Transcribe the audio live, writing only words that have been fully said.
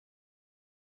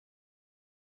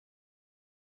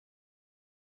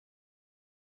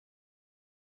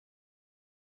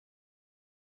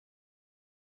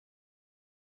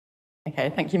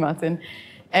Okay, thank you, Martin.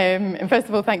 And first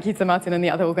of all, thank you to Martin and the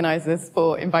other organisers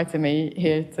for inviting me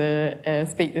here to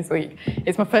speak this week.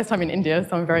 It's my first time in India,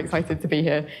 so I'm very excited to be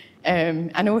here.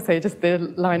 And also, just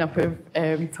the lineup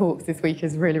of talks this week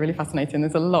is really, really fascinating.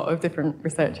 There's a lot of different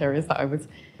research areas that I would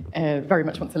very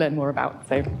much want to learn more about.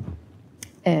 So,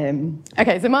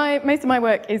 okay, so most of my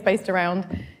work is based around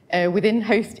within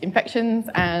host infections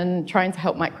and trying to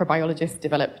help microbiologists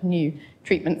develop new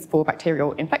treatments for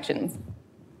bacterial infections.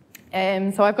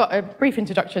 So I've got a brief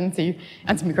introduction to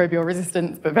antimicrobial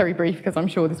resistance, but very brief because I'm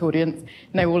sure this audience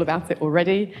know all about it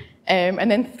already. And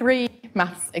then 3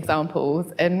 maths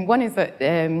examples. And one is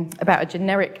about a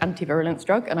generic antivirulence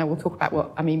drug, and I will talk about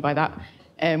what I mean by that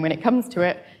when it comes to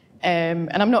it.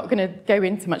 And I'm not going to go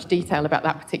into much detail about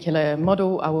that particular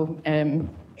model. I will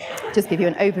just give you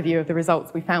an overview of the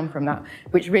results we found from that,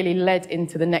 which really led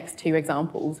into the next 2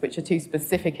 examples, which are 2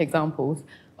 specific examples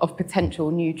of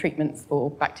potential new treatments for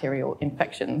bacterial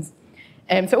infections.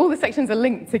 So all the sections are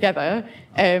linked together,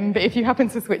 but if you happen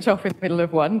to switch off in the middle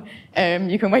of one,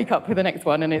 you can wake up with the next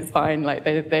one and it's fine. Like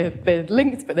they're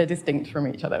linked, but they're distinct from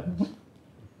each other.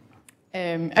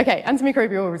 Okay,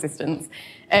 antimicrobial resistance.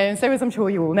 So as I'm sure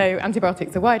you all know,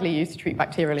 antibiotics are widely used to treat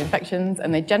bacterial infections,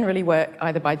 and they generally work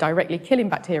either by directly killing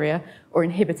bacteria or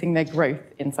inhibiting their growth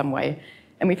in some way.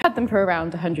 And we've had them for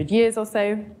around 100 years or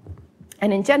so.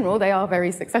 And in general, they are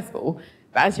very successful.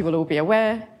 But as you will all be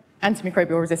aware,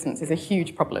 antimicrobial resistance is a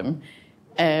huge problem,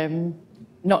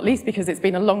 not least because it's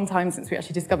been a long time since we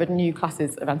actually discovered new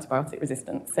classes of antibiotic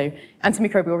resistance. So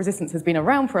antimicrobial resistance has been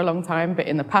around for a long time, but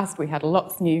in the past we had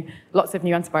lots of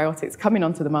new antibiotics coming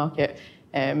onto the market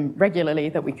regularly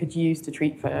that we could use to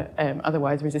treat for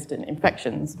otherwise resistant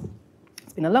infections.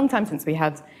 It's been a long time since we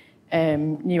had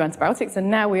new antibiotics, and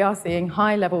now we are seeing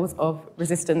high levels of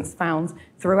resistance found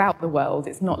throughout the world.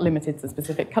 It's not limited to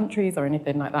specific countries or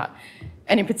anything like that.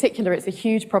 And in particular, it's a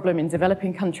huge problem in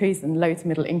developing countries and low to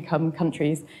middle income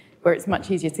countries where it's much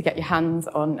easier to get your hands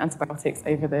on antibiotics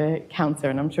over the counter,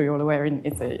 and I'm sure you're all aware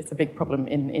it's a big problem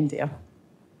in India,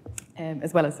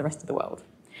 as well as the rest of the world.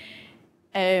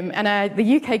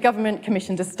 The UK government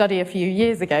commissioned a study a few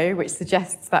years ago which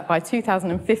suggests that by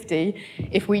 2050,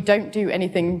 if we don't do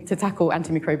anything to tackle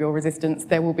antimicrobial resistance,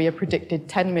 there will be a predicted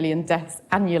 10 million deaths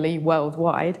annually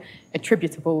worldwide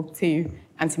attributable to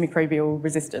antimicrobial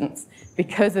resistance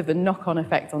because of the knock-on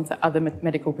effect onto other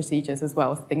medical procedures as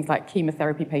well, things like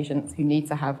chemotherapy patients who need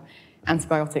to have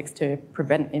antibiotics to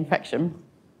prevent infection.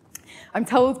 I'm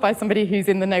told by somebody who's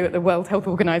in the know at the World Health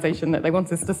Organization that they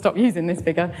want us to stop using this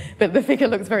figure, but the figure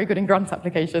looks very good in grant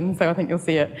applications, so I think you'll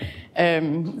see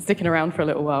it sticking around for a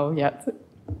little while yet.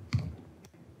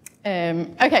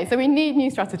 Okay, so we need new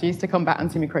strategies to combat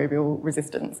antimicrobial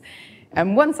resistance.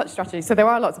 One such strategy, so there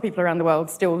are lots of people around the world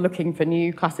still looking for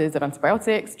new classes of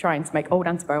antibiotics, trying to make old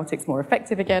antibiotics more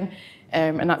effective again,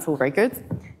 and that's all very good.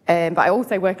 But I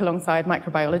also work alongside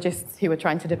microbiologists who are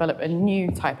trying to develop a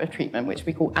new type of treatment, which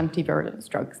we call antivirulence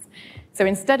drugs. So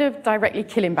instead of directly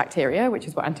killing bacteria, which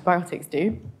is what antibiotics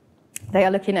do, they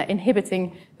are looking at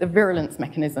inhibiting the virulence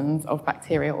mechanisms of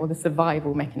bacteria or the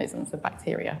survival mechanisms of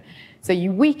bacteria. So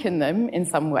you weaken them in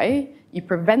some way, you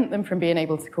prevent them from being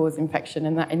able to cause infection,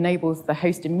 and that enables the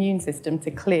host immune system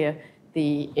to clear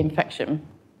the infection.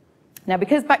 Now,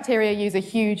 because bacteria use a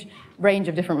huge range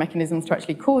of different mechanisms to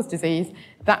actually cause disease,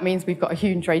 that means we've got a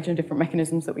huge range of different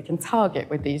mechanisms that we can target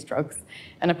with these drugs.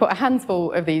 And I put a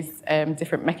handful of these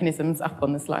different mechanisms up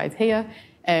on the slide here,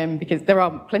 because there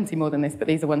are plenty more than this, but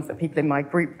these are ones that people in my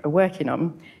group are working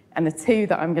on. And the 2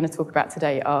 that I'm going to talk about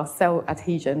today are cell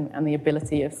adhesion and the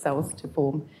ability of cells to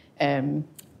form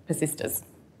persister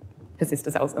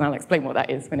cells, and I'll explain what that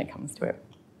is when it comes to it.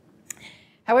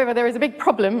 However, there is a big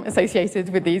problem associated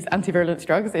with these antivirulence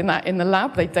drugs in that in the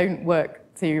lab they don't work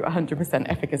to 100%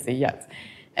 efficacy yet.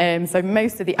 So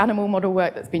most of the animal model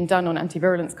work that's been done on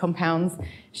antivirulence compounds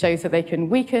shows that they can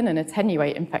weaken and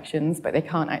attenuate infections, but they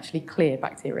can't actually clear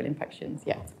bacterial infections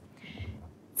yet.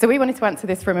 So we wanted to answer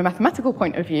this from a mathematical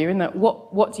point of view, in that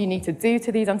what do you need to do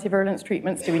to these antivirulence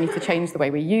treatments? Do we need to change the way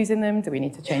we're using them? Do we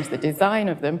need to change the design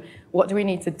of them? What do we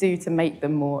need to do to make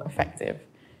them more effective?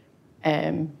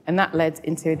 And that led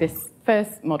into this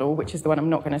first model, which is the one I'm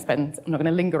not going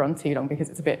to linger on too long because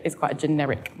it's quite a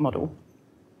generic model.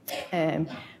 But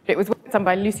it was work done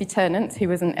by Lucy Ternant, who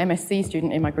was an MSc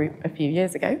student in my group a few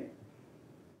years ago.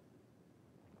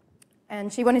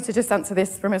 And she wanted to just answer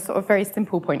this from a sort of very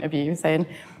simple point of view, saying,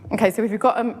 okay, so if we've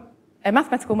got a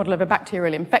mathematical model of a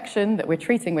bacterial infection that we're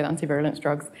treating with antivirulence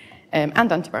drugs and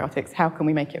antibiotics, how can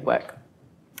we make it work?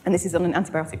 And this is on an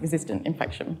antibiotic-resistant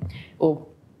infection, or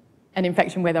an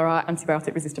infection where there are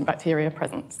antibiotic-resistant bacteria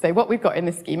present. So what we've got in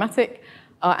this schematic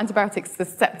are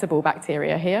antibiotic-susceptible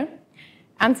bacteria here.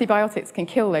 Antibiotics can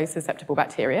kill those susceptible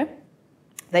bacteria.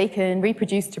 They can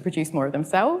reproduce to produce more of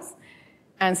themselves.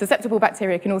 And susceptible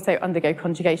bacteria can also undergo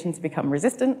conjugation to become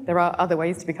resistant. There are other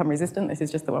ways to become resistant. This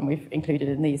is just the one we've included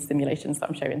in these simulations that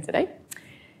I'm showing today.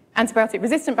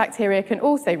 Antibiotic-resistant bacteria can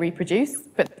also reproduce,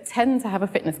 but tend to have a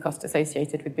fitness cost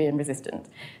associated with being resistant.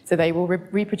 So they will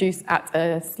reproduce at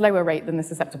a slower rate than the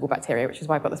susceptible bacteria, which is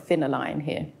why I've got the thinner line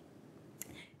here.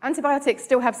 Antibiotics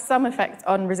still have some effect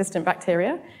on resistant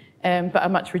bacteria, but a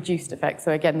much reduced effect.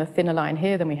 So again, the thinner line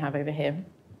here than we have over here.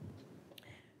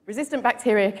 Resistant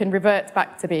bacteria can revert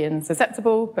back to being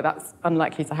susceptible, but that's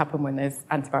unlikely to happen when there's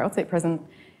antibiotic present.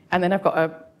 And then I've got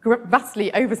a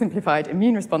vastly oversimplified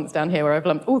immune response down here where I've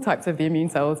lumped all types of the immune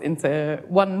cells into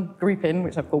one grouping,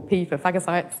 which I've called P for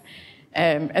phagocytes.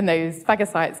 And those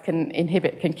phagocytes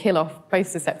can kill off both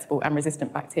susceptible and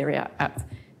resistant bacteria at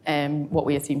what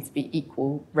we assume to be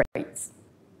equal rates.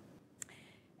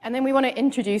 And then we want to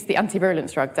introduce the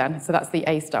antivirulence drug down. So that's the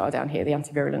A star down here, the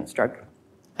antivirulence drug.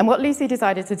 And what Lucy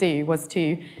decided to do was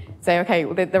to say, okay,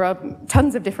 well, there are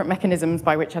tons of different mechanisms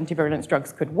by which antivirulence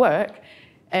drugs could work.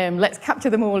 Let's capture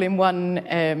them all in one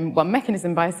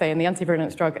mechanism by saying the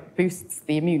antivirulence drug boosts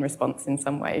the immune response in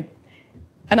some way.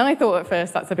 And I thought at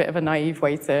first that's a bit of a naive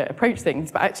way to approach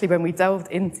things, but actually when we delved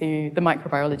into the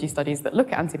microbiology studies that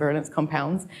look at antivirulence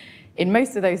compounds, in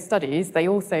most of those studies, they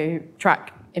also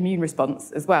track immune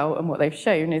response as well. And what they've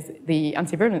shown is the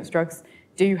antivirulence drugs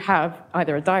do have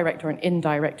either a direct or an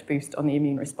indirect boost on the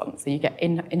immune response. So you get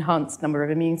enhanced number of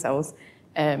immune cells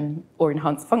or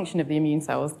enhanced function of the immune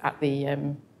cells at the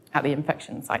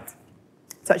infection site.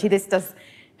 So actually this does,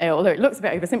 although it looks a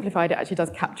bit oversimplified, it actually does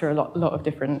capture a lot of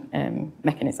different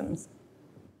mechanisms.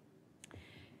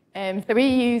 So we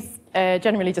use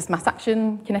generally just mass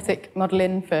action kinetic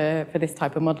modeling for this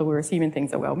type of model. We're assuming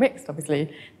things are well mixed.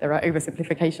 Obviously, there are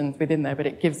oversimplifications within there, but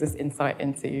it gives us insight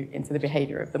into the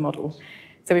behavior of the model.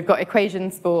 So we've got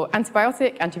equations for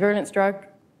antibiotic, antivirulence drug,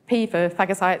 P for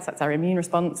phagocytes, that's our immune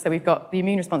response. So we've got the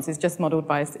immune response is just modeled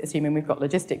by assuming we've got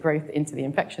logistic growth into the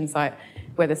infection site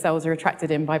where the cells are attracted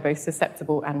in by both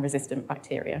susceptible and resistant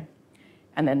bacteria.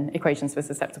 And then equations for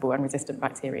susceptible and resistant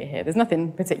bacteria here. There's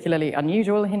nothing particularly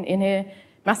unusual in here.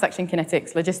 Mass action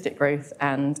kinetics, logistic growth,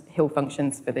 and Hill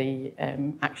functions for the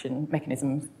action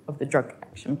mechanisms of the drug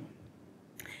action.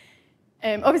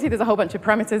 Obviously, there's a whole bunch of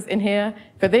parameters in here.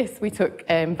 For this, we took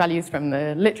values from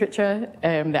the literature.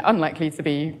 They're unlikely to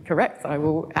be correct, I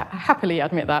will happily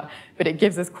admit that, but it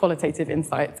gives us qualitative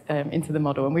insight into the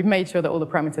model. And we've made sure that all the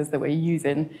parameters that we're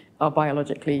using are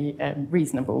biologically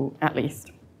reasonable, at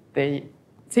least. The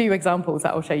two examples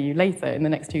that I'll show you later in the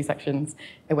next two sections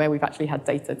are where we've actually had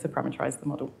data to parameterize the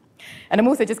model. And I'm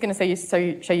also just going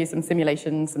to show you some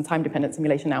simulations, some time-dependent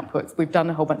simulation outputs. We've done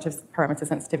a whole bunch of parameter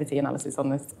sensitivity analysis on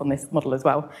this model as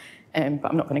well, but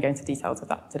I'm not going to go into details of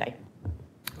that today.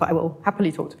 But I will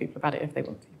happily talk to people about it if they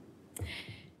want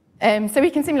to. So we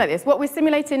can simulate this. What we're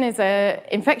simulating is an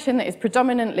infection that is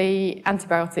predominantly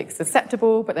antibiotic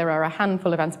susceptible, but there are a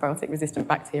handful of antibiotic-resistant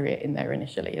bacteria in there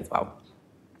initially as well.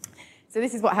 So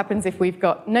this is what happens if we've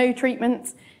got no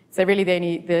treatment. So really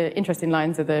the interesting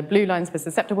lines are the blue lines for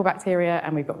susceptible bacteria,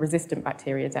 and we've got resistant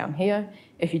bacteria down here.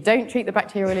 If you don't treat the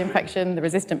bacterial infection, the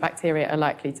resistant bacteria are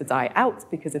likely to die out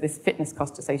because of this fitness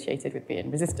cost associated with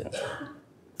being resistant.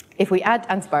 If we add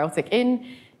antibiotic in,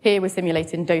 here we're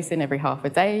simulating dosing every half a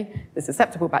day. The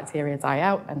susceptible bacteria die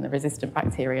out and the resistant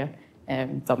bacteria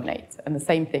dominate. And the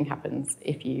same thing happens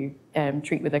if you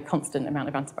treat with a constant amount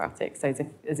of antibiotics, so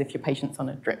as if your patient's on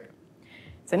a drip.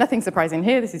 So nothing surprising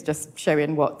here. This is just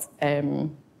showing what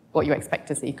you expect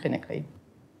to see clinically.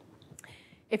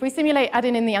 If we simulate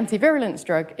adding in the antivirulence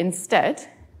drug instead,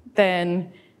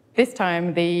 then this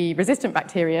time the resistant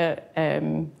bacteria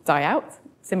die out,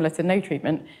 similar to no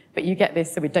treatment, but you get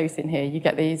this, so we're dosing here, you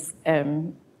get these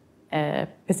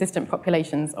persistent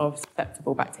populations of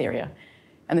susceptible bacteria.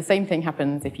 And the same thing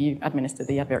happens if you administer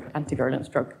the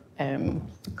antivirulence drug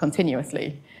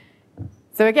continuously.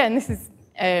 So again, this is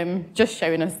just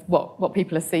showing us what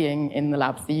people are seeing in the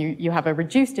lab. So you have a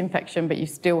reduced infection, but you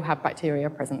still have bacteria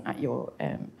present at your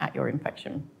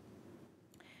infection.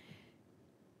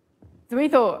 So we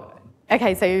thought,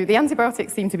 okay, so the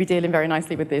antibiotics seem to be dealing very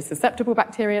nicely with the susceptible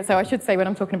bacteria. So I should say when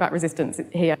I'm talking about resistance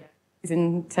here is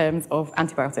in terms of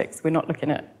antibiotics. We're not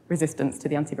looking at resistance to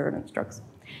the antivirulence drugs.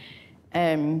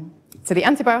 So the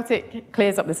antibiotic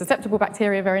clears up the susceptible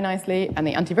bacteria very nicely, and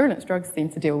the antivirulence drugs seem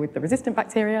to deal with the resistant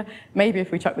bacteria. Maybe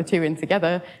if we chuck the two in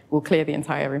together, we'll clear the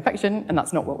entire infection, and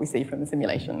that's not what we see from the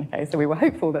simulation. Okay, so we were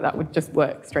hopeful that that would just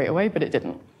work straight away, but it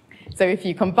didn't. So if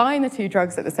you combine the two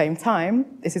drugs at the same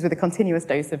time, this is with a continuous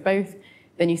dose of both,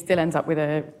 then you still end up with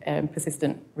a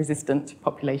persistent resistant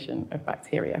population of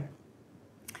bacteria.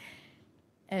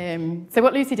 So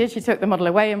what Lucy did, she took the model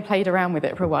away and played around with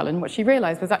it for a while, and what she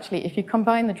realized was actually if you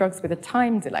combine the drugs with a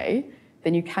time delay,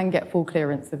 then you can get full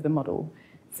clearance of the model.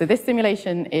 So this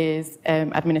simulation is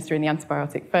administering the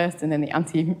antibiotic first and then the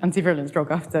antivirulence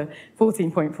drug after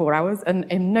 14.4 hours. And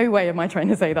in no way am I trying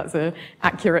to say that's an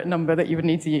accurate number that you would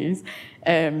need to use.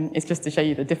 It's just to show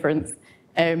you the difference.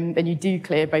 Then you do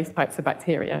clear both types of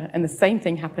bacteria. And the same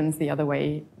thing happens the other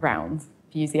way round.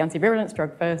 If you use the antivirulence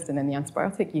drug first and then the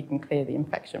antibiotic, you can clear the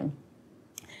infection.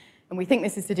 And we think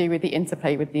this is to do with the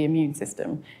interplay with the immune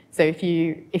system. So if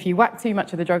you whack too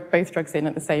much of the both drugs in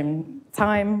at the same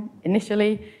time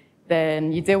initially,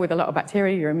 then you deal with a lot of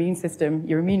bacteria, your immune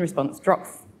immune response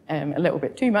drops a little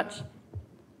bit too much.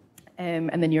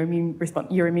 And then your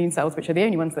immune cells, which are the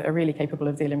only ones that are really capable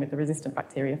of dealing with the resistant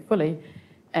bacteria fully,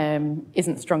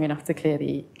 isn't strong enough to clear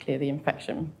the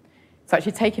infection. So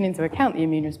actually taking into account the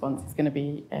immune response is going to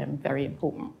be very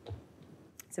important.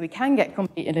 So we can get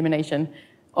complete elimination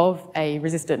of a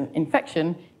resistant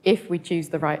infection if we choose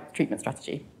the right treatment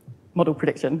strategy. Model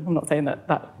prediction, I'm not saying that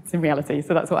that's in reality,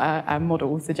 so that's what our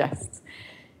model suggests.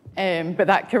 But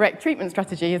that correct treatment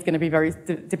strategy is going to be very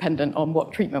dependent on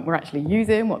what treatment we're actually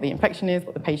using, what the infection is,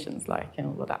 what the patient's like, and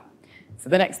all of that. So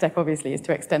the next step, obviously, is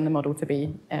to extend the model to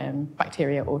be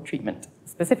bacteria or treatment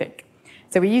specific.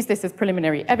 So we use this as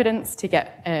preliminary evidence to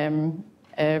get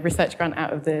a research grant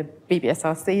out of the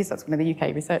BBSRC, so that's one of the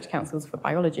UK research councils for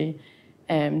biology,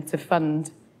 to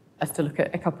fund us to look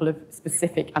at a couple of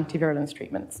specific antivirulence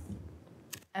treatments.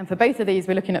 And for both of these,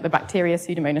 we're looking at the bacteria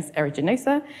Pseudomonas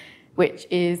aeruginosa, which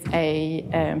is a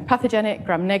pathogenic,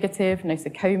 gram-negative,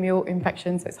 nosocomial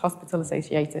infection, so it's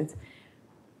hospital-associated.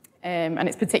 And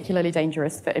it's particularly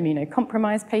dangerous for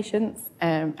immunocompromised patients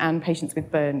and patients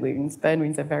with burn wounds. Burn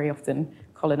wounds are very often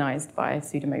colonized by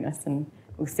Pseudomonas, and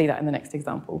we'll see that in the next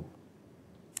example.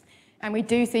 And we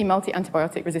do see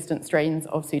multi-antibiotic resistant strains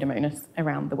of Pseudomonas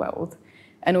around the world.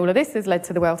 And all of this has led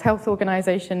to the World Health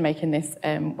Organization making this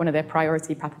one of their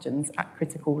priority pathogens at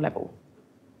critical level.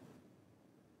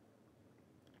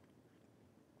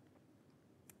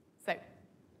 So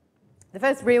the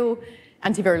first real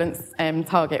antivirulence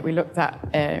target we looked at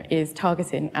is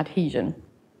targeting adhesion.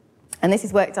 And this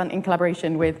is work done in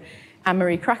collaboration with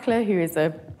Anne-Marie Crackler, who is a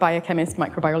biochemist,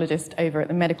 microbiologist over at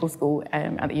the medical school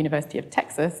at the University of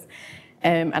Texas.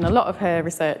 And a lot of her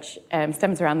research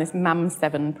stems around this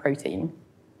MAM7 protein.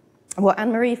 What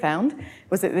Anne-Marie found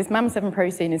was that this MAM7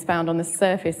 protein is found on the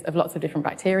surface of lots of different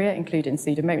bacteria, including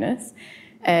Pseudomonas.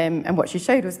 And what she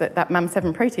showed was that that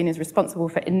MAM7 protein is responsible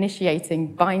for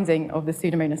initiating binding of the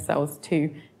Pseudomonas cells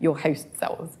to your host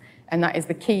cells. And that is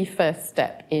the key first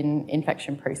step in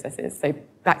infection processes. So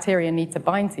bacteria need to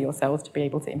bind to your cells to be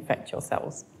able to infect your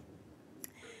cells.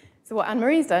 So what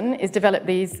Anne-Marie's done is develop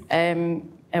these,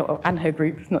 and her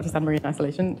group, not just Anne-Marie in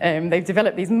isolation, they've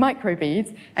developed these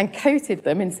microbeads and coated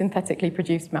them in synthetically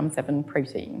produced MAM7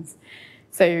 proteins.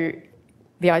 So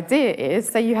the idea is,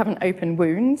 say you have an open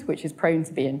wound, which is prone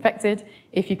to be infected,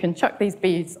 if you can chuck these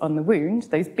beads on the wound,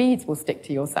 those beads will stick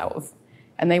to your cells.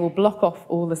 And they will block off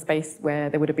all the space where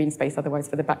there would have been space otherwise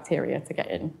for the bacteria to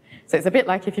get in. So it's a bit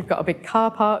like if you've got a big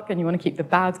car park and you want to keep the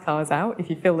bad cars out. If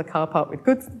you fill the car park with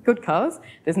good cars,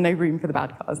 there's no room for the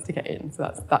bad cars to get in.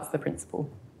 So that's the principle.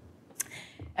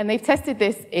 And they've tested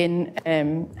this in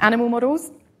animal models.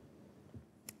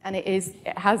 And it is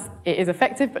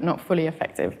effective, but not fully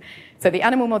effective. So the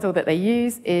animal model that they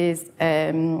use is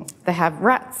they have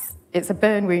rats. It's a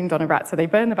burn wound on a rat. So they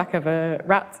burn the back of a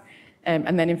rat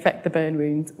and then infect the burn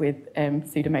wound with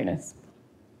Pseudomonas.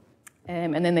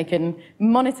 And then they can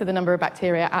monitor the number of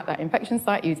bacteria at that infection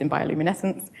site using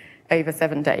bioluminescence over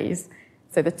 7 days.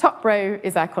 So the top row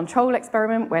is our control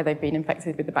experiment where they've been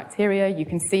infected with the bacteria. You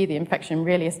can see the infection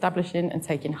really establishing and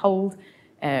taking hold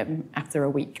after a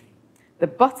week. The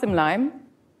bottom line,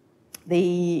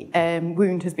 the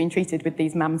wound has been treated with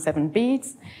these MAM7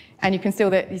 beads, and you can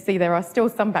still you see there are still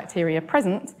some bacteria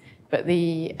present, but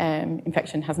the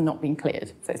infection has not been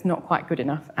cleared, so it's not quite good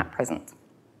enough at present.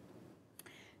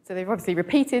 So they've obviously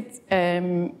repeated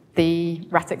the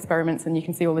rat experiments, and you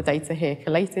can see all the data here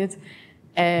collated.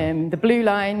 The blue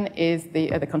line is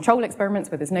the control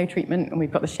experiments where there's no treatment, and we've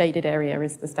got the shaded area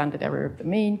is the standard error of the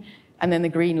mean, and then the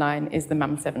green line is the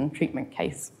MAM7 treatment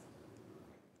case.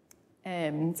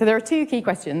 So there are two key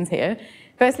questions here.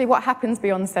 Firstly, what happens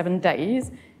beyond 7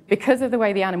 days? Because of the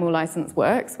way the animal license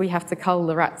works, we have to cull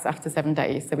the rats after 7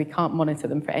 days, so we can't monitor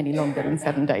them for any longer than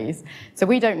 7 days. So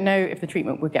we don't know if the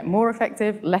treatment would get more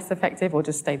effective, less effective, or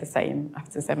just stay the same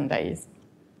after 7 days.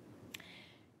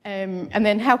 And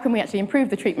then how can we actually improve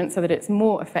the treatment so that it's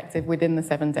more effective within the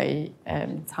 7-day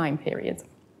time period?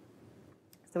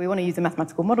 So we want to use a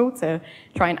mathematical model to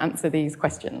try and answer these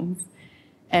questions.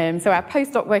 So our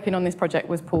postdoc working on this project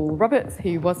was Paul Roberts,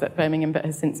 who was at Birmingham but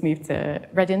has since moved to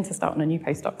Reading to start on a new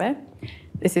postdoc there.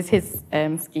 This is his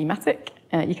schematic.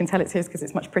 You can tell it's his because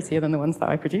it's much prettier than the ones that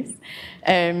I produce.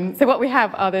 So what we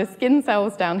have are the skin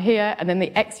cells down here, and then the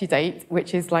exudate,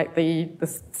 which is like the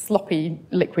sloppy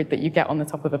liquid that you get on the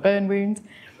top of a burn wound.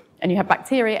 And you have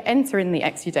bacteria enter in the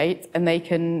exudate, and they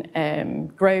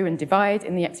can grow and divide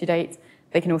in the exudate.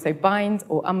 They can also bind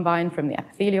or unbind from the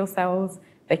epithelial cells.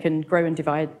 They can grow and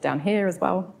divide down here as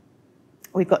well.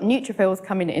 We've got neutrophils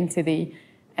coming into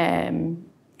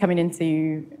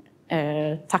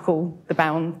tackle the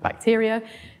bound bacteria.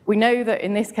 We know that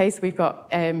in this case we've got,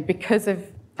 as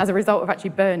a result of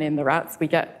actually burning the rats, we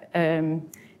get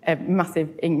a massive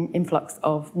influx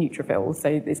of neutrophils. So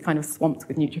it's kind of swamped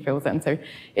with neutrophils then. So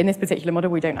in this particular model,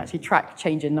 we don't actually track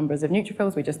change in numbers of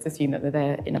neutrophils. We just assume that they're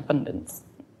there in abundance.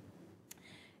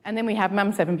 And then we have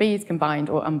MAM7Bs combined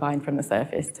or unbind from the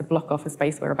surface to block off a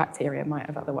space where a bacteria might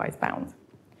have otherwise bound.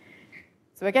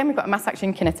 So again, we've got a mass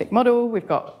action kinetic model.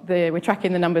 We're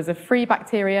tracking the numbers of free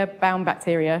bacteria, bound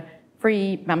bacteria,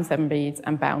 free MAM7Bs,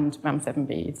 and bound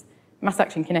MAM7Bs. Mass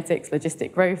action kinetics,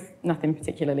 logistic growth, nothing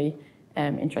particularly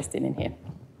interesting in here.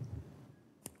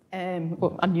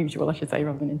 Well, unusual, I should say,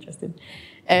 rather than interesting.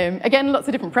 Again, lots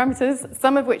of different parameters,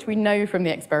 some of which we know from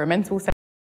the experimental setup,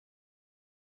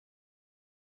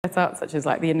 such as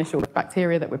like the initial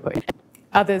bacteria that we're putting in.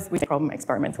 Others we take from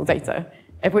experimental data,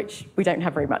 of which we don't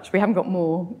have very much. We haven't got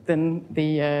more than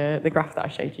the graph that I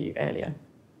showed you earlier.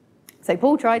 So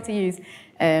Paul tried to use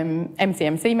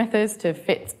MCMC methods to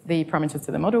fit the parameters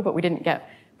to the model, but we didn't get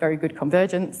very good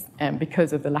convergence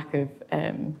because of the lack of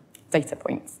data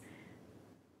points.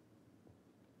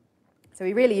 So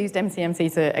we really used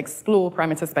MCMC to explore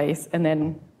parameter space and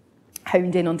then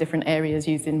honed in on different areas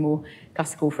using more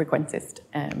classical frequentist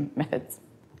methods.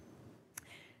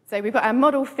 So we've got our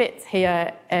model fit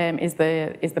here is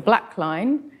the black line,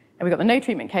 and we've got the no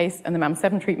treatment case and the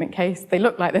MAM7 treatment case. They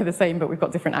look like they're the same, but we've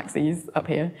got different axes up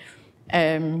here.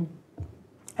 And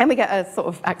we get a sort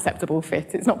of acceptable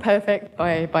fit. It's not perfect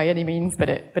by any means, but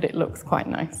it looks quite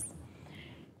nice.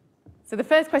 So the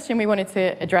first question we wanted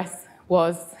to address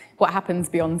was what happens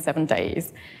beyond 7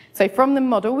 days. So from the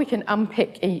model, we can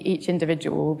unpick each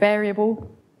individual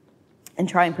variable and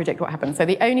try and predict what happens. So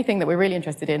the only thing that we're really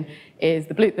interested in is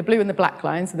the blue and the black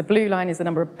line. So the blue line is the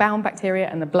number of bound bacteria,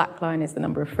 and the black line is the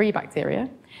number of free bacteria.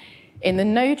 In the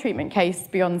no treatment case,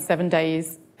 beyond 7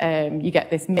 days, you get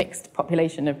this mixed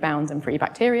population of bound and free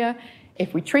bacteria.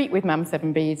 If we treat with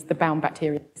MAM7Bs, the bound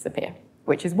bacteria disappear,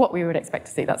 which is what we would expect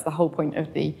to see. That's the whole point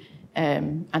of the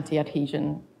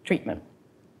anti-adhesion treatment.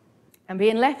 And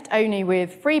being left only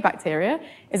with free bacteria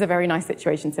is a very nice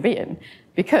situation to be in,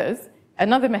 because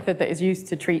another method that is used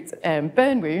to treat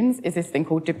burn wounds is this thing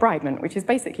called debridement, which is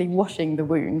basically washing the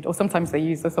wound, or sometimes they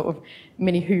use a sort of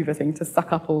mini Hoover thing to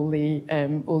suck up all the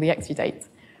exudate.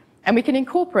 And we can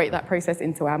incorporate that process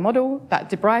into our model. That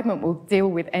debridement will deal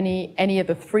with any of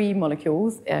the free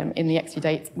molecules in the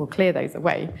exudate, will clear those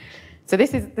away. So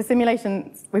this is the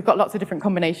simulation. We've got lots of different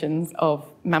combinations of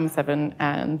MAM7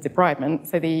 and debridement.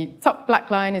 So the top black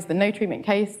line is the no treatment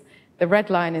case, the red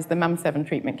line is the MAM7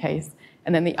 treatment case,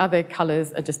 and then the other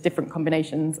colours are just different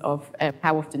combinations of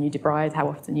how often you debride, how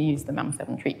often you use the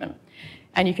MAM7 treatment.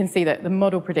 And you can see that the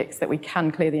model predicts that we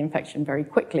can clear the infection very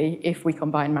quickly if we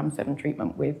combine MAM7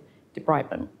 treatment with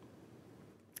debridement.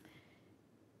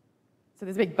 So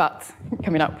there's a big but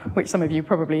coming up, which some of you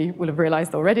probably will have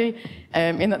realised already,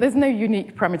 in that there's no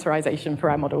unique parameterization for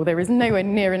our model. There is nowhere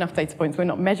near enough data points. We're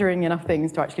not measuring enough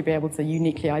things to actually be able to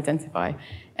uniquely identify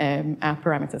our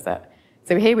parameter set.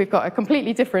 So here we've got a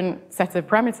completely different set of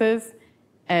parameters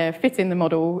fit in the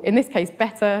model. In this case,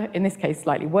 better. In this case,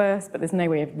 slightly worse. But there's no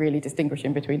way of really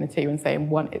distinguishing between the two and saying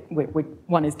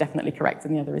one is definitely correct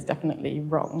and the other is definitely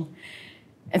wrong.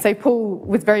 And so Paul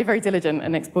was very, very diligent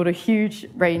and explored a huge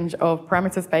range of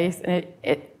parameter space, and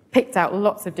it picked out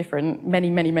lots of different,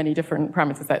 many different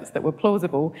parameter sets that were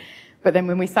plausible. But then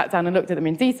when we sat down and looked at them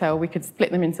in detail, we could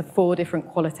split them into 4 different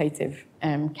qualitative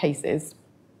cases,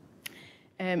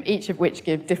 each of which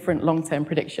give different long-term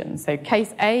predictions. So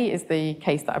case A is the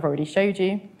case that I've already showed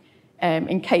you.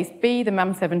 In case B, the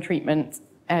MAM7 treatment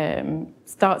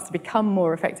starts to become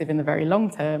more effective in the very long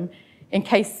term. In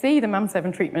case C, the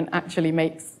MAM7 treatment actually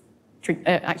makes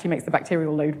the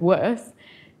bacterial load worse.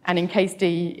 And in case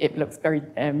D, it looks very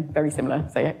similar,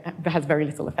 so it has very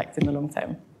little effect in the long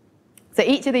term. So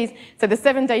each of these, so the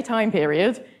 7-day time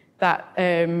period that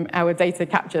our data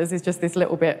captures is just this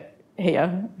little bit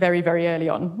here very, very early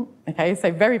on. Okay,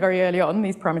 so very, very early on,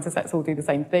 these parameter sets all do the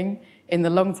same thing. In the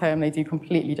long term, they do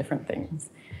completely different things.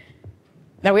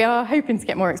 Now, we are hoping to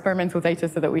get more experimental data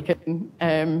so that we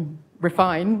can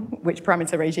refine which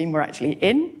parameter regime we're actually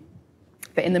in.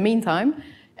 But in the meantime,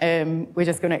 we're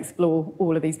just going to explore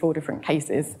all of these 4 different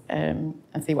cases and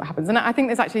see what happens. And I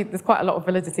think there's quite a lot of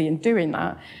validity in doing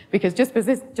that, because just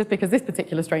because this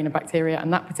particular strain of bacteria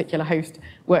and that particular host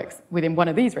works within one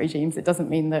of these regimes, it doesn't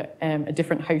mean that a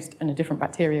different host and a different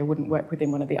bacteria wouldn't work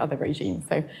within one of the other regimes.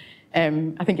 So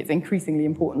I think it's increasingly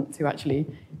important to actually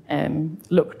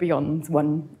look beyond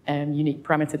one unique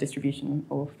parameter distribution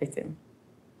or fit in.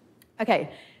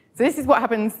 Okay. So this is what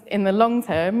happens in the long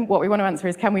term. What we want to answer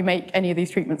is, can we make any of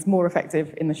these treatments more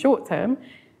effective in the short term?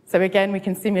 So again, we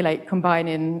can simulate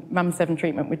combining MAM7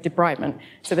 treatment with debridement.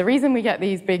 So the reason we get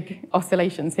these big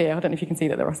oscillations here, I don't know if you can see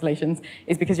that they're oscillations,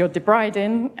 is because you're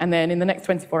debriding, and then in the next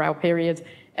 24-hour period,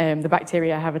 the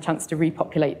bacteria have a chance to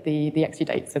repopulate the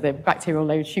exudate. So the bacterial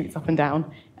load shoots up and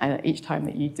down each time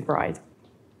that you debride.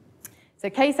 So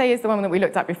case A is the one that we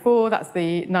looked at before. That's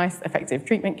the nice, effective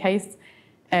treatment case.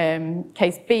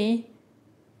 Case B,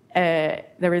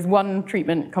 there is one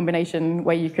treatment combination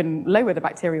where you can lower the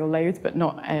bacterial loads but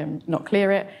not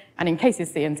clear it. And in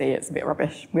cases C and D, it's a bit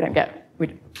rubbish.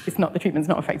 The treatment's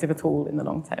not effective at all in the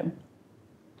long term.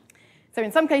 So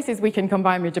in some cases, we can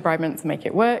combine with debridement to make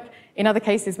it work. In other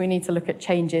cases, we need to look at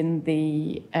changing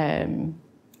the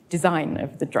design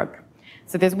of the drug.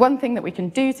 So there's one thing that we can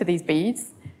do to these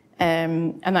beads,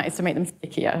 and that is to make them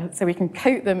stickier. So we can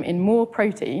coat them in more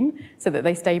protein so that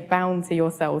they stay bound to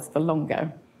your cells for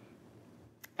longer.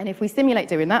 And if we simulate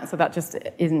doing that, so that just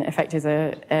in effect is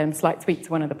a slight tweak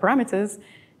to one of the parameters,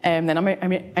 then I'm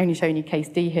only showing you case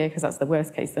D here because that's the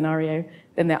worst case scenario,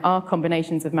 then there are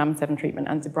combinations of MAM7 treatment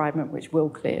and debridement which will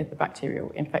clear the bacterial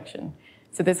infection.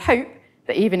 So there's hope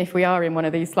that even if we are in one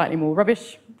of these slightly more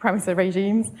rubbish parameter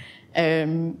regimes,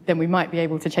 then we might be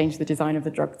able to change the design of the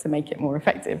drug to make it more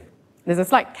effective. There's a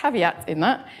slight caveat in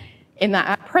that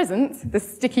at present, the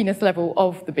stickiness level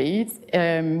of the beads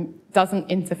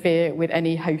doesn't interfere with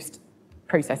any host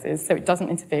processes. So it doesn't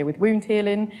interfere with wound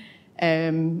healing.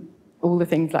 All the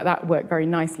things like that work very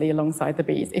nicely alongside the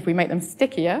beads. If we make them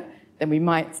stickier, then we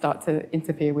might start to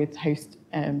interfere with host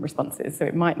responses. So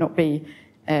it might not be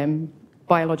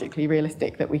biologically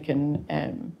realistic that we can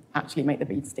actually make the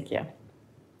beads stickier.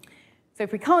 So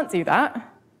if we can't do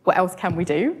that, what else can we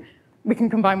do? We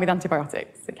can combine with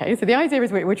antibiotics. Okay? So the idea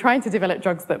is we're trying to develop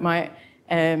drugs that might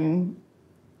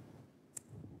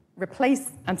replace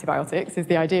antibiotics, is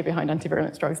the idea behind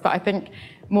antivirulence drugs. But I think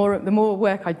the more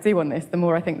work I do on this, the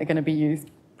more I think they're going to be used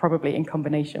probably in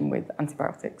combination with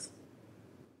antibiotics.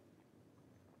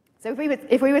 So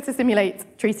if we were to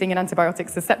simulate treating an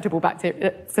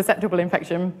antibiotic-susceptible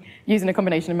infection using a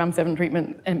combination of MAM7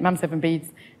 treatment, MAM7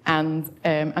 beads, and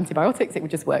antibiotics, it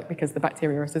would just work because the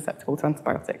bacteria are susceptible to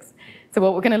antibiotics. So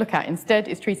what we're going to look at instead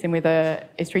is treating an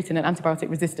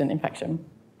antibiotic-resistant infection.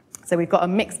 So we've got a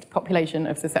mixed population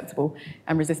of susceptible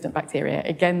and resistant bacteria.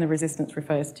 Again, the resistance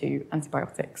refers to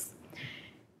antibiotics.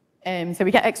 So we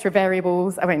get extra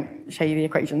variables. I won't show you the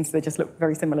equations. They just look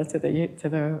very similar to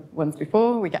the ones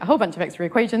before. We get a whole bunch of extra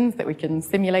equations that we can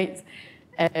simulate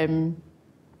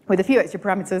with a few extra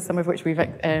parameters, some of which we've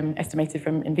estimated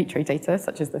from in vitro data,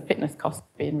 such as the fitness cost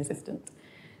being resistant.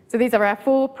 So these are our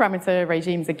 4 parameter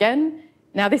regimes again.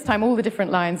 Now this time all the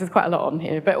different lines, there's quite a lot on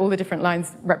here, but all the different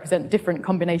lines represent different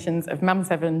combinations of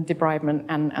MAM7, debridement,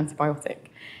 and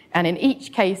antibiotic. And in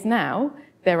each case now,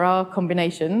 there are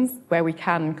combinations where we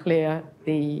can clear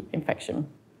the infection.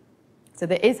 So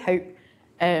there is hope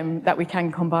that we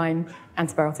can combine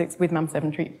antibiotics with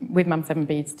MAM7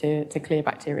 beads to clear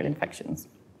bacterial infections.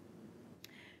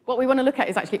 What we want to look at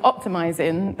is actually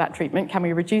optimizing that treatment. Can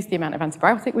we reduce the amount of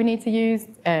antibiotic we need to use?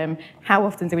 How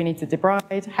often do we need to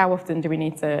debride? How often do we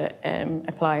need to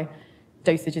apply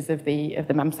dosages of the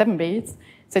MAM7 beads?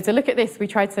 So to look at this, we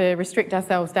try to restrict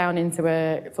ourselves down into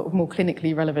a sort of more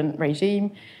clinically relevant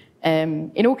regime.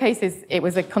 In all cases, it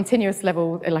was a continuous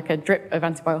level, like a drip of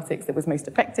antibiotics that was most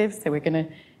effective. So we're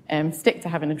going to stick to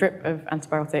having a drip of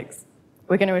antibiotics.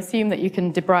 We're going to assume that you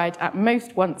can debride at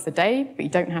most once a day, but you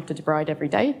don't have to debride every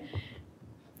day.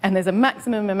 And there's a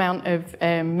maximum amount of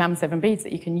MAM7 beads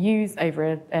that you can use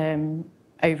over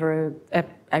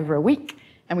a week.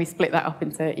 And we split that up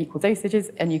into equal dosages,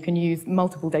 and you can use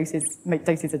multiple doses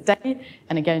a day,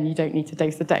 and again, you don't need to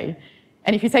dose a day.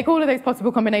 And if you take all of those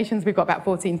possible combinations, we've got about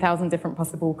 14,000 different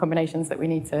possible combinations that we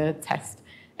need to test,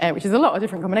 which is a lot of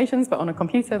different combinations, but on a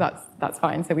computer, that's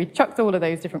fine. So we chucked all of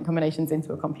those different combinations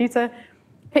into a computer,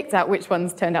 picked out which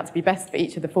ones turned out to be best for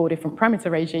each of the 4 different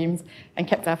parameter regimes, and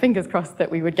kept our fingers crossed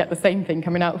that we would get the same thing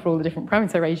coming out for all the different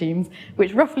parameter regimes,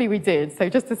 which roughly we did. So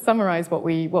just to summarize what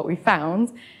we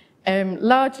found,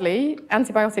 largely,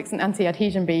 antibiotics and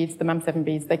anti-adhesion beads, the MAM7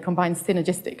 beads, they combine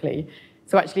synergistically.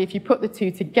 So actually, if you put the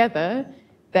 2 together,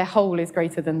 their whole is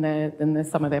greater than the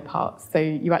sum of their parts. So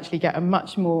you actually get a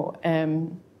much more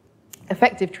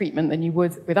effective treatment than you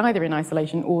would with either in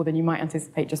isolation or than you might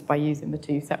anticipate just by using the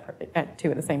 2 separately,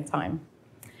 2 at the same time.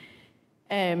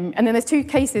 And then there's 2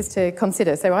 cases to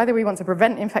consider. So either we want to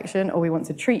prevent infection or we want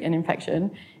to treat an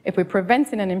infection. If we're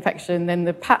preventing an infection, then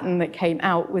the pattern that came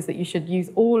out was that you should use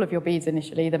all of your beads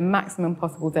initially, the maximum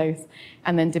possible dose,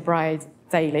 and then debride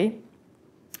daily.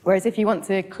 Whereas if you want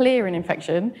to clear an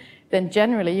infection, then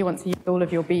generally you want to use all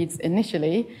of your beads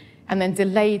initially and then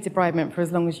delay debridement for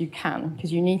as long as you can,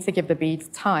 because you need to give the beads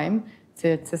time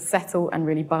to settle and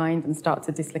really bind and start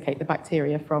to dislocate the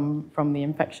bacteria from the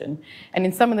infection. And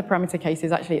in some of the parameter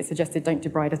cases, actually, it's suggested don't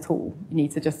debride at all. You need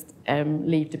to just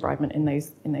leave debridement in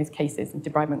those cases, and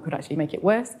debridement could actually make it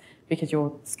worse because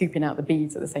you're scooping out the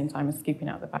beads at the same time as scooping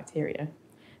out the bacteria.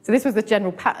 So this was the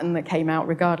general pattern that came out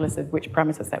regardless of which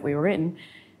parameter set we were in.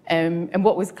 And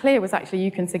what was clear was actually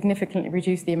you can significantly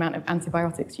reduce the amount of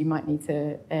antibiotics you might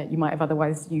have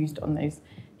otherwise used on those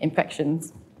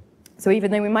infections. So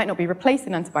even though we might not be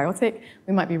replacing antibiotic,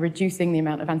 we might be reducing the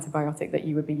amount of antibiotic that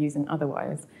you would be using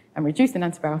otherwise. And reducing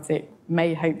antibiotic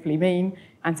may hopefully mean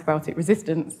antibiotic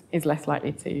resistance is less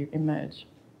likely to emerge.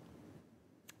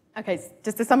 Okay, so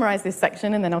just to summarize this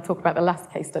section, and then I'll talk about the last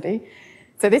case study.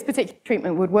 So this particular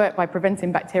treatment would work by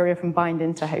preventing bacteria from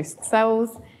binding to host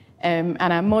cells. And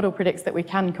our model predicts that we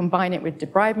can combine it with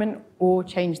debridement or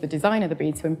change the design of the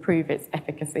bead to improve its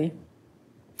efficacy.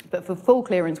 But for full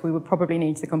clearance, we would probably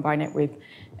need to combine it with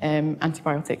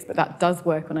antibiotics, but that does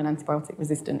work on an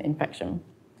antibiotic-resistant infection.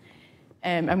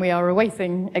 And we are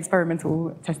awaiting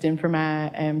experimental testing from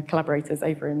our collaborators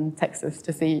over in Texas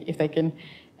to see if they can,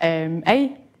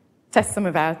 A, test some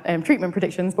of our treatment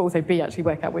predictions, but also B, actually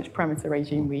work out which parameter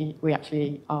regime we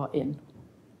actually are in.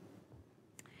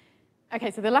 Okay,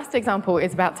 so the last example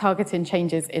is about targeting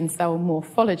changes in cell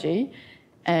morphology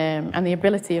and the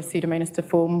ability of Pseudomonas to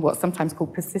form what's sometimes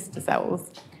called persister cells.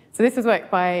 So this was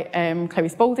work by Chloe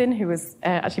Spalding, who was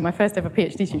actually my first ever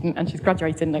PhD student, and she's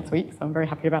graduating next week, so I'm very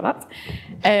happy about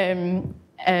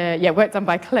that. Work done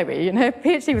by Chloe, and her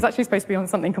PhD was actually supposed to be on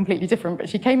something completely different, but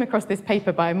she came across this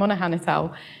paper by Monaghan et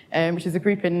al., which is a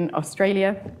group in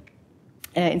Australia,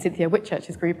 in Cynthia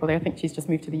Whitchurch's group, although I think she's just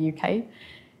moved to the UK.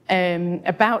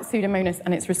 About Pseudomonas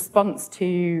and its response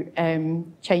to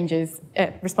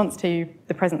response to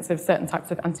the presence of certain types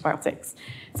of antibiotics.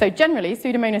 So generally,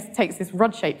 Pseudomonas takes this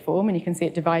rod-shaped form, and you can see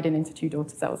it dividing into 2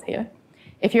 daughter cells here.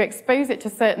 If you expose it to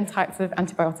certain types of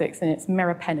antibiotics, and it's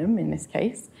meropenem in this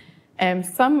case,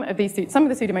 some of the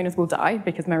Pseudomonas will die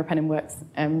because meropenem works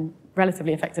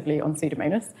relatively effectively on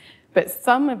Pseudomonas, but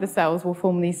some of the cells will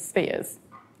form these spheres.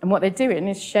 And what they're doing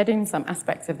is shedding some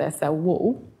aspects of their cell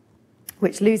wall,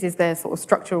 which loses their sort of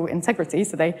structural integrity,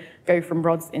 so they go from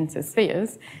rods into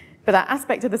spheres. But that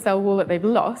aspect of the cell wall that they've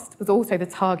lost was also the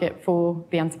target for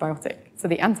the antibiotic. So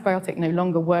the antibiotic no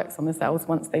longer works on the cells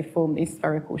once they form these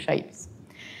spherical shapes.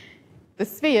 The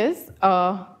spheres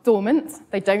are dormant,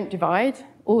 they don't divide.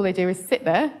 All they do is sit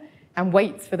there and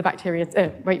wait for the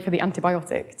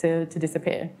antibiotic to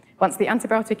disappear. Once the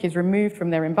antibiotic is removed from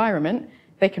their environment,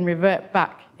 they can revert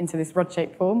back into this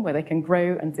rod-shaped form where they can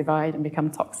grow and divide and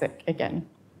become toxic again.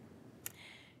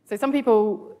 So some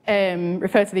people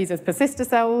refer to these as persister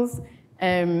cells.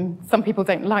 Some people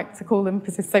don't like to call them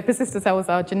persister. So persister cells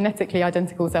are genetically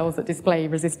identical cells that display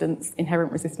resistance,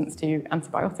 inherent resistance to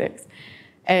antibiotics.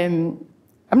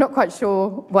 I'm not quite sure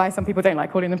why some people don't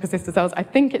like calling them persister cells. I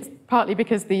think it's partly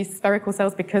because these spherical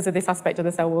cells, because of this aspect of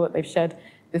the cell wall that they've shed,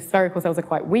 the spherical cells are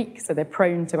quite weak, so they're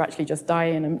prone to actually just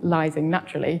dying and lysing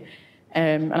naturally.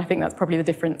 And I think that's probably the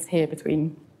difference here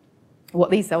between what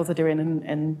these cells are doing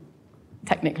and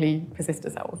technically persister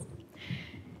cells.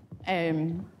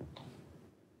 But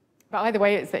either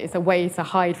way, it's a way to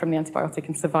hide from the antibiotic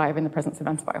and survive in the presence of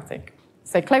antibiotic.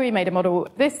 So Chloe made a model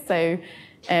of this, so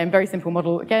very simple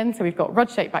model again. So we've got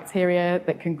rod-shaped bacteria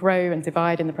that can grow and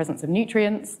divide in the presence of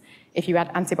nutrients. If you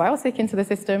add antibiotic into the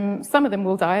system, some of them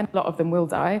will die, and a lot of them will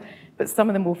die, but some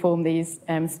of them will form these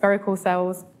spherical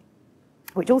cells,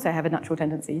 which also have a natural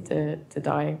tendency to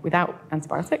die without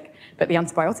antibiotic, but the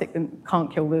antibiotic then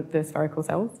can't kill the spherical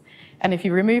cells. And if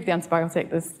you remove the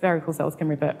antibiotic, the spherical cells can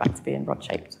revert back to being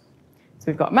rod-shaped. So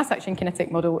we've got a mass action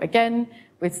kinetic model, again,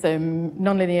 with some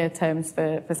nonlinear terms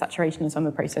for saturation of some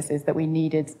of the processes that we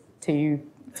needed to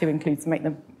include to make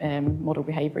the model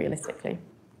behave realistically.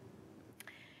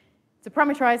 To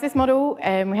parameterize this model,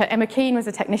 we had Emma Keane was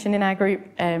a technician in our group,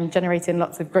 generating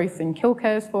lots of growth and kill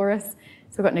curves for us.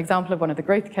 So we've got an example of one of the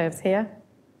growth curves here.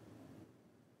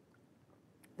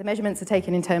 The measurements are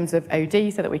taken in terms of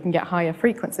OD so that we can get higher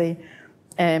frequency,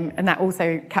 and that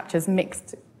also captures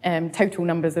mixed total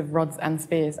numbers of rods and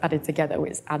spheres added together,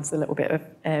 which adds a little bit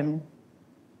of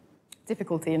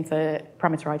difficulty into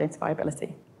parameter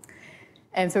identifiability.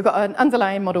 So we've got an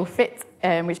underlying model fit,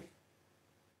 which is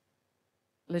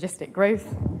logistic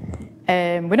growth.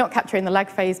 We're not capturing the lag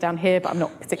phase down here, but I'm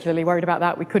not particularly worried about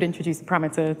that. We could introduce a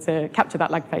parameter to capture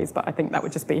that lag phase, but I think that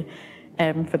would just be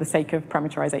for the sake of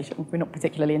parameterization. We're not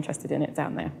particularly interested in it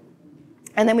down there.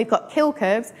 And then we've got kill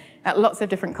curves at lots of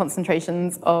different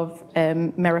concentrations of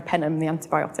meropenem, the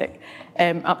antibiotic,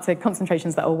 up to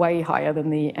concentrations that are way higher than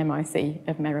the MIC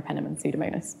of meropenem and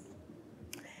Pseudomonas.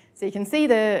 So you can see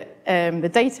the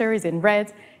data is in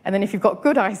red, and then if you've got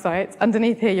good eyesight,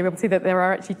 underneath here you'll be able to see that there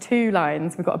are actually two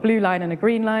lines. We've got a blue line and a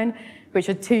green line, which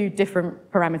are two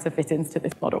different parameter fit-ins to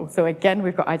this model. So again,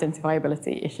 we've got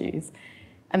identifiability issues.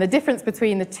 And the difference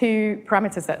between the two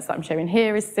parameter sets that I'm showing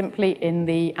here is simply in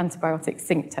the antibiotic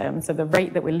sink term, so the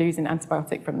rate that we're losing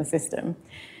antibiotic from the system.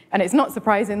 And it's not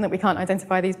surprising that we can't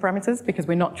identify these parameters because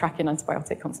we're not tracking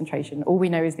antibiotic concentration. All we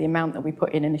know is the amount that we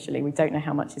put in initially. We don't know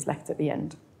how much is left at the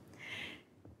end.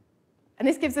 And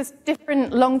this gives us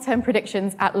different long-term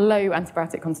predictions at low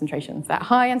antibiotic concentrations. At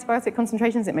high antibiotic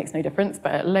concentrations, it makes no difference,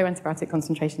 but at low antibiotic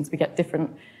concentrations, we get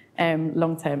different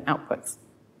long-term outputs.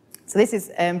 So this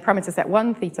is parameter set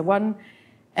 1, theta 1.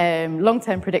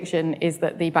 Long-term prediction is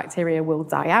that the bacteria will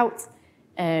die out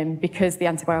because the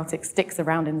antibiotic sticks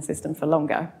around in the system for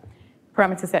longer.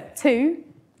 Parameter set 2,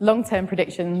 long-term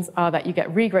predictions are that you get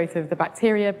regrowth of the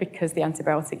bacteria because the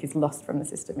antibiotic is lost from the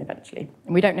system eventually.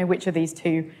 And we don't know which of these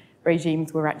two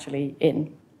regimes we're actually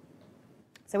in.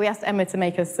 So we asked Emma to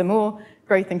make us some more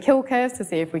growth and kill curves to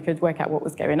see if we could work out what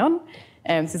was going on.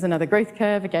 This is another growth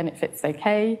curve. Again, it fits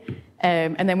okay.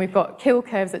 And then we've got kill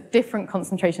curves at different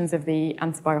concentrations of the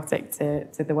antibiotic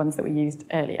to the ones that we used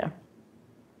earlier.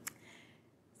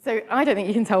 So I don't think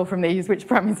you can tell from these which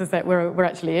parameter set we're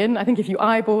actually in. I think if you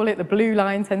eyeball it, the blue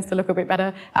line tends to look a bit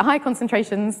better. At high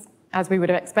concentrations, as we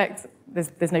would expect,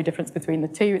 there's no difference between the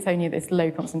two. It's only this low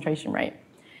concentration rate.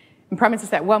 And parameter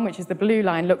set 1, which is the blue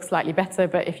line, looks slightly better,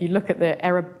 but if you look at the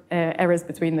errors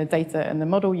between the data and the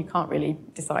model, you can't really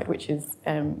decide which is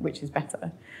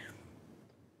better.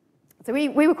 So we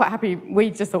were quite happy. We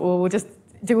just thought, well, we'll just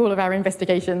do all of our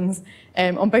investigations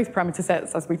on both parameter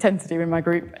sets, as we tend to do in my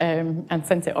group, and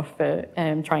sent it off for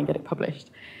try and get it published.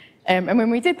 And when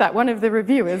we did that, one of the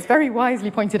reviewers very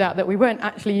wisely pointed out that we weren't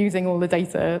actually using all the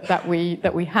data that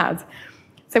we had.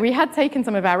 So we had taken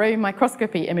some of our own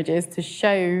microscopy images to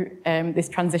show this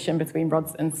transition between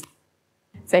rods and spheres.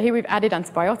 So here we've added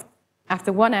antibiotics.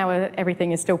 After 1 hour,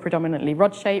 everything is still predominantly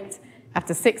rod-shaped.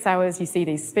 After 6 hours, you see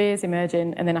these spheres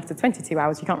emerging, and then after 22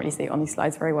 hours, you can't really see it on these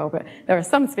slides very well, but there are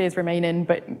some spheres remaining,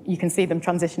 but you can see them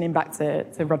transitioning back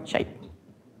to rod shape.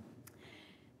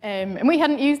 And we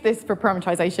hadn't used this for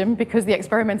parameterization because the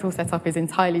experimental setup is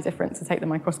entirely different to take the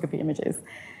microscopy images.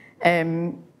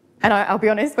 And I'll be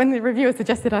honest, when the reviewer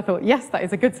suggested, I thought, yes, that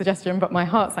is a good suggestion, but my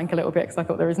heart sank a little bit because I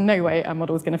thought there is no way our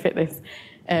model is going to fit this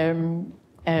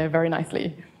very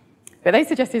nicely. But they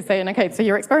suggested saying, okay, so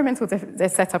your experimental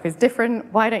setup is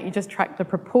different. Why don't you just track the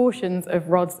proportions of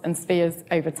rods and spheres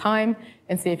over time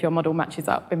and see if your model matches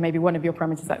up, and maybe one of your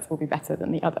parameter sets will be better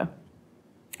than the other.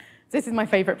 This is my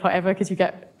favorite plot ever because you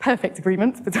get perfect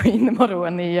agreement between the model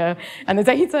and the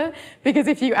data, because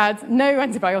if you add no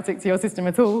antibiotic to your system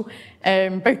at all,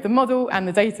 both the model and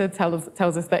the data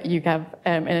tells us that you have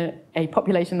a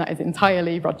population that is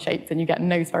entirely rod-shaped and you get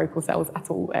no spherical cells at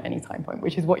all at any time point,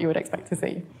 which is what you would expect to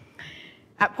see.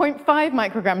 At 0.5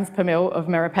 micrograms per mil of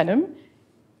meropenem,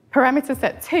 parameter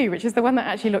set 2, which is the one that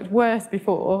actually looked worse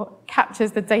before,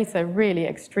 captures the data really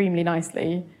extremely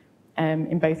nicely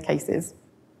in both cases.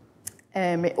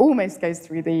 It almost goes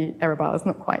through the error bars,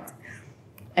 not quite,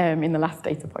 in the last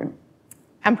data point.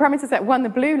 And parameter set 1, the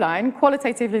blue line,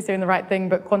 qualitatively is doing the right thing,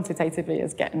 but quantitatively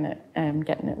is getting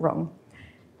it wrong.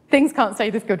 Things can't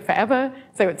stay this good forever,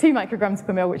 so at 2 micrograms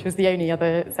per mil, which was the only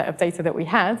other set of data that we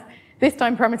had, this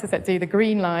time parameter set 2, the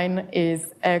green line,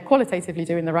 is qualitatively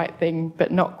doing the right thing,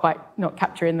 but not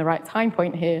capturing the right time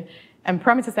point here. And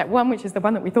parameter set 1, which is the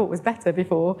one that we thought was better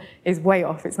before, is way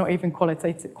off. It's not even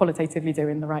qualitatively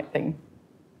doing the right thing.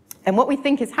 And what we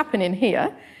think is happening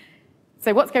here,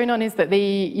 so what's going on is that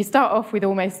you start off with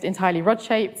almost entirely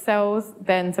rod-shaped cells,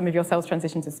 then some of your cells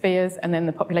transition to spheres, and then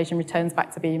the population returns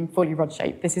back to being fully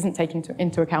rod-shaped. This isn't taking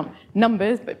into account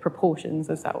numbers, but proportions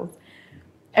of cells.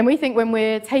 And we think when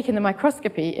we're taking the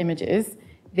microscopy images,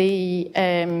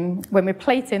 when we're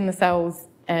plating the cells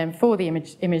for the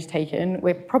image taken,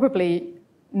 we're probably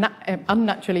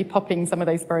unnaturally popping some of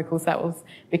those spherical cells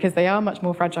because they are much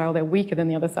more fragile, they're weaker than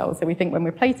the other cells. So we think when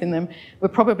we're plating them, we're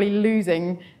probably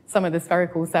losing some of the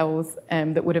spherical cells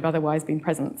that would have otherwise been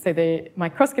present. So the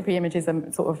microscopy images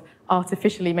are sort of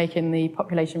artificially making the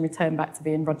population return back to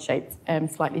being rod-shaped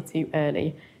slightly too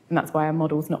early. And that's why our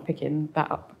model's not picking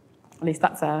that up. At least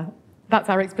that's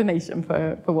our explanation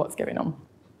for what's going on.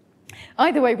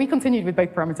 Either way, we continued with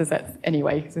both parameter sets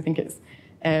anyway, because I think it's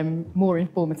more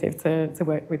informative to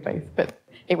work with both. But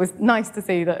it was nice to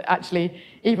see that actually,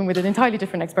 even with an entirely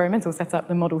different experimental setup,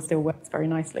 the model still works very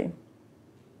nicely.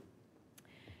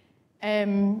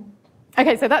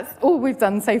 Okay, so that's all we've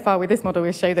done so far with this model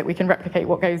is show that we can replicate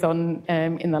what goes on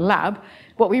in the lab.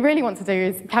 What we really want to do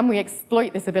is, can we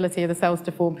exploit this ability of the cells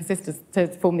to form persistence, to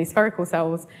form these spherical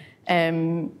cells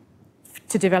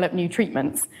to develop new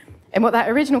treatments? And what that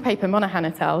original paper, Monahan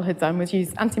et al. Had done was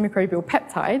use antimicrobial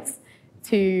peptides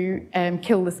to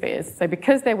kill the spheres. So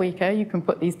because they're weaker, you can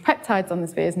put these peptides on the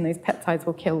spheres, and those peptides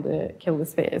will kill the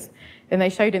spheres. And they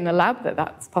showed in the lab that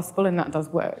that's possible, and that does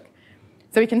work.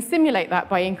 So we can simulate that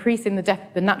by increasing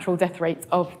the natural death rate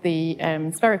of the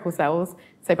spherical cells.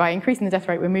 So by increasing the death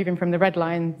rate, we're moving from the red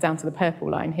line down to the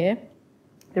purple line here.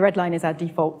 The red line is our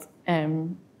default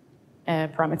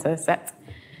parameter set.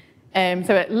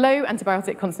 So at low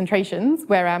antibiotic concentrations,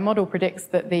 where our model predicts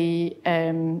that the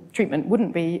treatment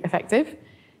wouldn't be effective,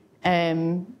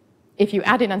 if you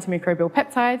add in antimicrobial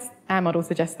peptides, our model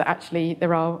suggests that actually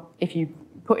if you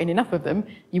put in enough of them,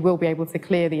 you will be able to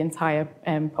clear the entire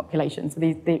population. So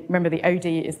remember, the OD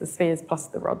is the spheres plus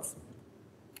the rods.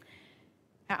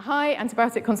 At high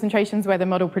antibiotic concentrations, where the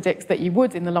model predicts that you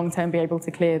would, in the long term, be able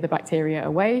to clear the bacteria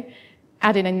away,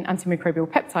 adding in antimicrobial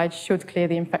peptides should clear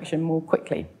the infection more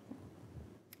quickly.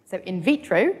 So in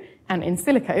vitro and in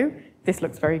silico, this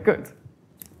looks very good.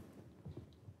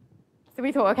 So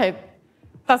we thought, okay,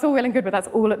 that's all well and good, but that's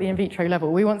all at the in vitro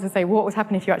level. We want to say, what would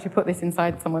happen if you actually put this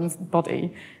inside someone's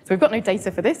body? So we've got no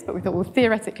data for this, but we thought we'll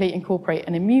theoretically incorporate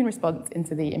an immune response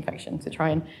into the infection to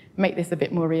try and make this a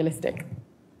bit more realistic.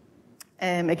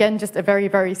 Again, just a very,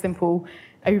 very simple,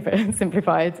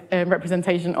 oversimplified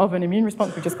representation of an immune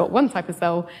response. We've just got one type of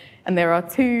cell, and there are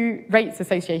two rates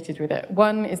associated with it.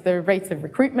 One is the rate of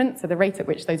recruitment, so the rate at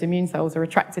which those immune cells are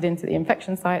attracted into the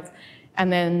infection site,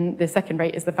 and then the second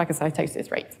rate is the phagocytosis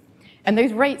rate. And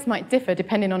those rates might differ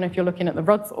depending on if you're looking at the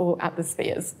rods or at the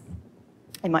spheres.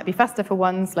 It might be faster for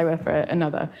one, slower for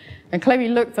another. And Chloe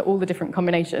looked at all the different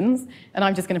combinations, and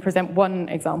I'm just going to present one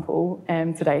example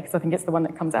today, because I think it's the one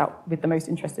that comes out with the most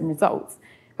interesting results,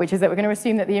 which is that we're going to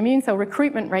assume that the immune cell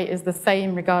recruitment rate is the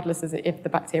same regardless of if the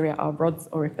bacteria are rods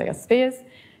or if they are spheres,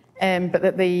 but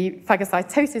that the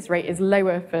phagocytosis rate is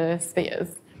lower for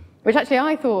spheres, which actually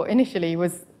I thought initially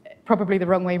was probably the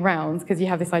wrong way round, because you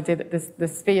have this idea that the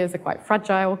spheres are quite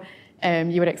fragile.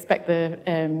 You would expect the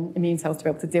immune cells to be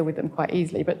able to deal with them quite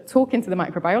easily. But talking to the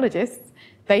microbiologists,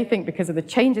 they think because of the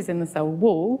changes in the cell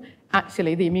wall,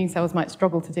 actually the immune cells might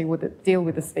struggle to deal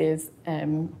with the spheres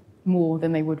more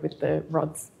than they would with the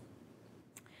rods.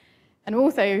 And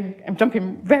also, I'm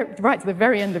jumping right to the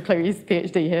very end of Chloe's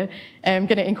PhD here, I'm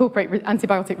going to incorporate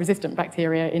antibiotic-resistant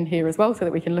bacteria in here as well, so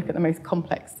that we can look at the most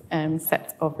complex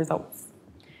set of results.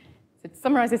 So to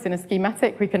summarize this in a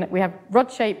schematic, we have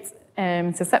rod-shaped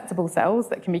susceptible cells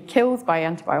that can be killed by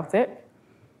antibiotic.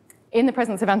 In the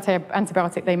presence of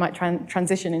antibiotic, they might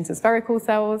transition into spherical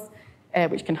cells,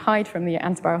 which can hide from the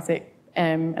antibiotic,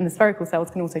 and the spherical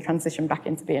cells can also transition back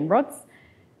into being rods.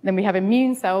 Then we have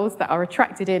immune cells that are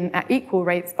attracted in at equal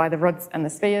rates by the rods and the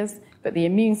spheres, but the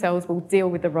immune cells will deal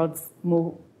with the rods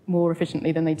more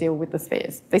efficiently than they deal with the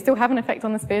spheres. They still have an effect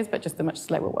on the spheres, but just a much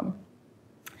slower one.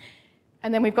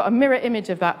 And then we've got a mirror image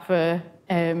of that for,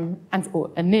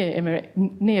 or a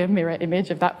near mirror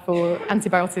image of that for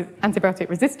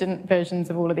antibiotic-resistant versions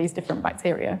of all of these different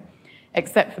bacteria,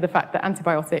 except for the fact that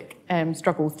antibiotic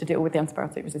struggles to deal with the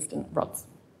antibiotic-resistant rods.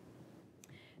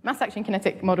 Mass action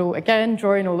kinetic model, again,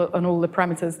 drawing on all the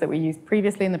parameters that we used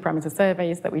previously in the parameter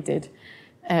surveys that we did.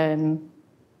 Yeah,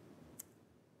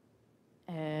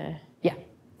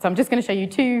 so I'm just going to show you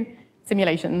two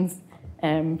simulations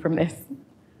from this.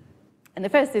 And the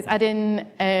first is add in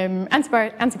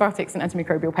antibiotics and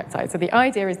antimicrobial peptides. So the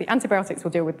idea is the antibiotics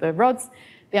will deal with the rods,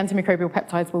 the antimicrobial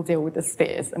peptides will deal with the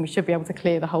spheres, and we should be able to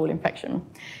clear the whole infection.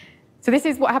 So this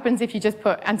is what happens if you just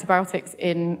put antibiotics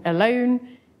in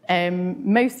alone.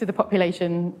 Most of the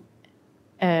population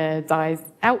dies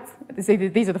out. So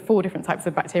these are the 4 different types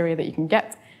of bacteria that you can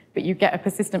get, but you get a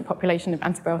persistent population of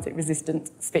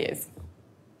antibiotic-resistant spheres.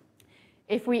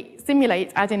 if we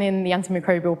simulate adding in the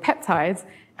antimicrobial peptides,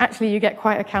 actually you get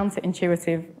quite a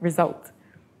counterintuitive result.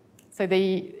 So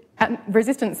the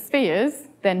resistant spheres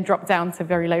then drop down to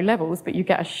very low levels, but you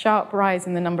get a sharp rise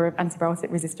in the number of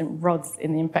antibiotic-resistant rods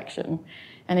in the infection.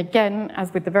 And again,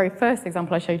 as with the very first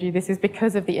example I showed you, this is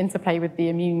because of the interplay with the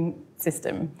immune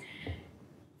system.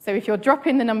 So if you're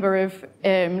dropping the number of,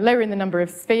 lowering the number of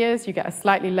spheres, you get a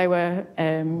slightly lower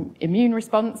immune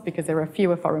response because there are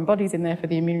fewer foreign bodies in there for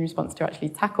the immune response to actually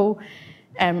tackle.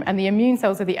 And the immune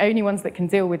cells are the only ones that can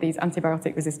deal with these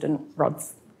antibiotic-resistant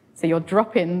rods. So you're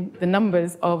dropping the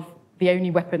numbers of the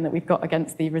only weapon that we've got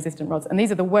against the resistant rods. And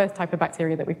these are the worst type of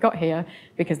bacteria that we've got here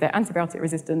because they're antibiotic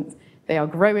resistant, they are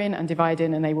growing and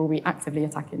dividing, and they will be actively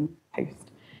attacking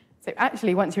host. So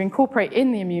actually, once you incorporate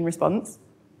in the immune response,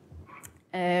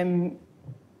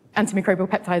 antimicrobial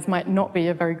peptides might not be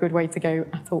a very good way to go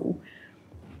at all.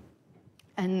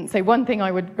 And so one thing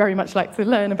I would very much like to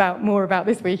learn more about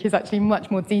this week is actually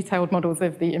much more detailed models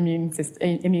of the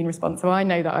immune response. So I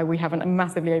know that we have a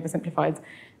massively oversimplified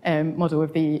model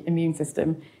of the immune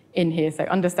system in here. So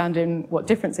understanding what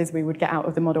differences we would get out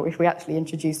of the model if we actually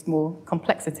introduced more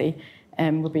complexity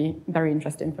would be very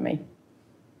interesting for me.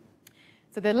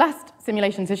 So the last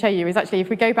simulation to show you is actually if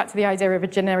we go back to the idea of a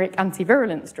generic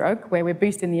antivirulence drug where we're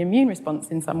boosting the immune response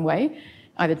in some way,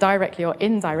 either directly or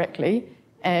indirectly,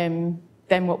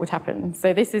 then what would happen?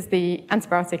 So this is the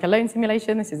antibiotic alone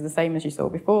simulation. This is the same as you saw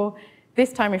before.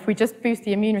 This time, if we just boost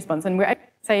the immune response, and we're able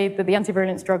to say that the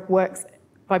antivirulence drug works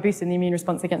by boosting the immune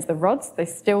response against the rods, they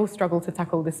still struggle to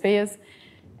tackle the spheres,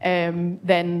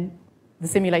 then the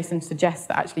simulation suggests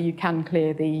that actually you can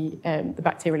clear the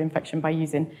bacterial infection by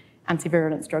using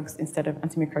antivirulence drugs instead of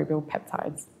antimicrobial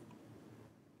peptides.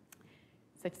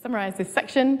 So to summarize this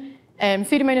section,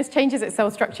 Pseudomonas changes its cell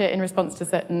structure in response to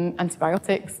certain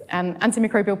antibiotics, and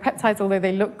antimicrobial peptides, although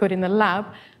they look good in the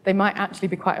lab, they might actually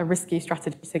be quite a risky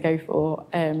strategy to go for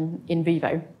in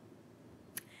vivo.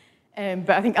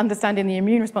 But I think understanding the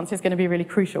immune response is going to be really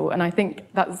crucial, and I think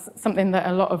that's something that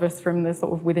a lot of us from the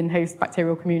sort of within-host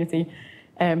bacterial community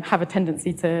have a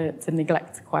tendency to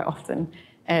neglect quite often.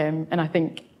 And I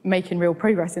think making real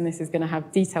progress in this is going to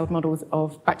have detailed models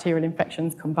of bacterial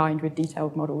infections combined with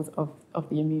detailed models of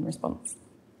the immune response.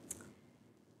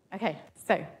 Okay,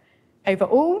 so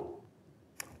overall,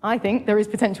 I think there is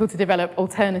potential to develop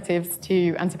alternatives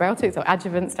to antibiotics or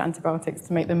adjuvants to antibiotics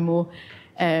to make them more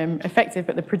effective,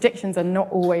 but the predictions are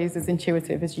not always as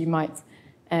intuitive as you might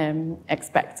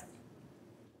expect.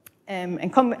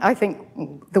 I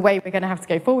think the way we're going to have to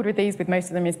go forward with these, with most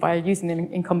of them, is by using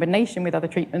them in combination with other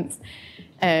treatments.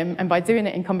 And by doing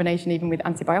it in combination even with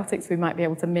antibiotics, we might be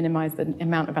able to minimize the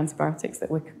amount of antibiotics that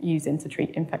we're using to treat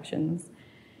infections.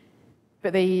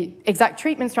 But the exact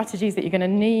treatment strategies that you're going to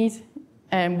need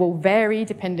will vary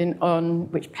depending on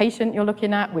which patient you're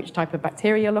looking at, which type of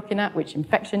bacteria you're looking at, which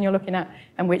infection you're looking at,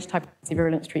 and which type of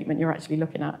antivirulence treatment you're actually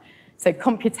looking at. So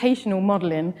computational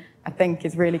modeling, I think,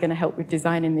 is really going to help with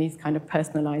designing these kind of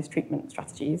personalized treatment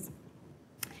strategies.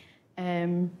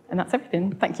 And that's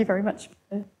everything. Thank you very much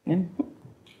for listening.